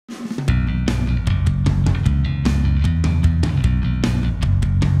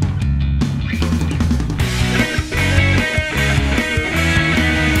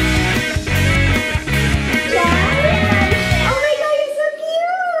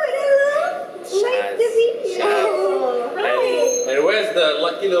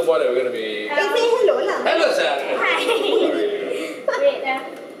lucky little boy that we're gonna be. Say hello lah. Hello, sir. Hi. Wait,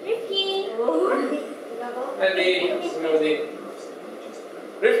 Rifqi.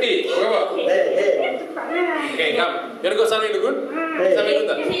 Rifqi, where? Hey. Okay, come. You wanna go Sunway Lagoon? Sunway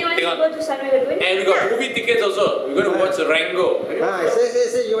Lagoon. You want to go to Sunway Lagoon? And we got movie tickets also. We're gonna watch Rango.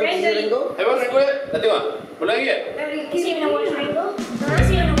 Say, you want to see Rango? Have you watched Rango yet? Dah tengok? Boleh lagi ya? Is he gonna watch Rango? Is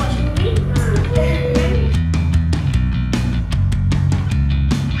he gonna watch movie?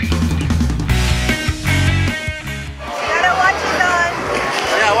 Gotta watch it on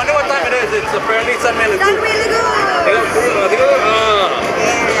Yeah, I wonder what time it is. It's apparently Sunway Lagoon. Sunway Lagoon.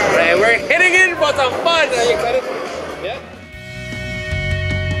 Right, we're heading in for some fun. Are you excited? Yeah.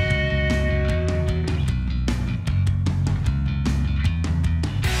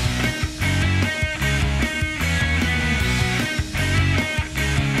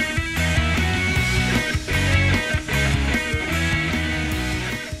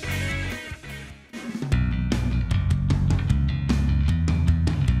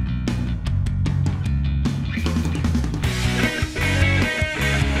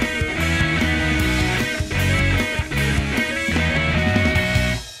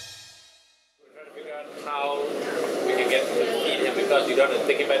 How we can get to feed him because we don't want to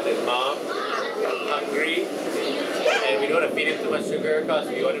take him back to his mom hungry, and we don't want to feed him too much sugar because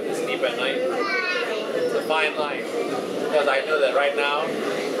we want him to sleep at night. It's a fine line because I know that right now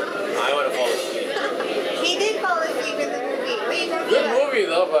I want to fall asleep. He did fall asleep in the movie. Good movie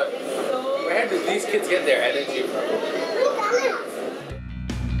though, but where do these kids get their energy from?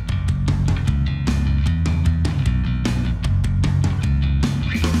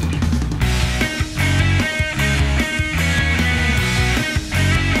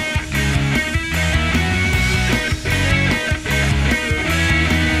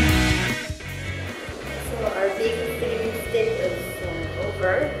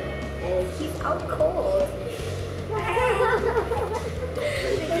 And he's out cold.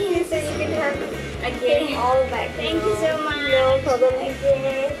 Thank you, so you can have Okay. all back. Thank you so much. No problem.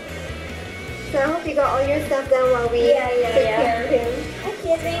 Okay. So I hope you got all your stuff done while we take care of him.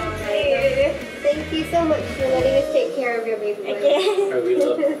 Okay, thank you. Thank you so much for letting us take care of your baby. Okay. We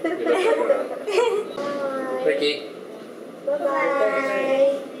love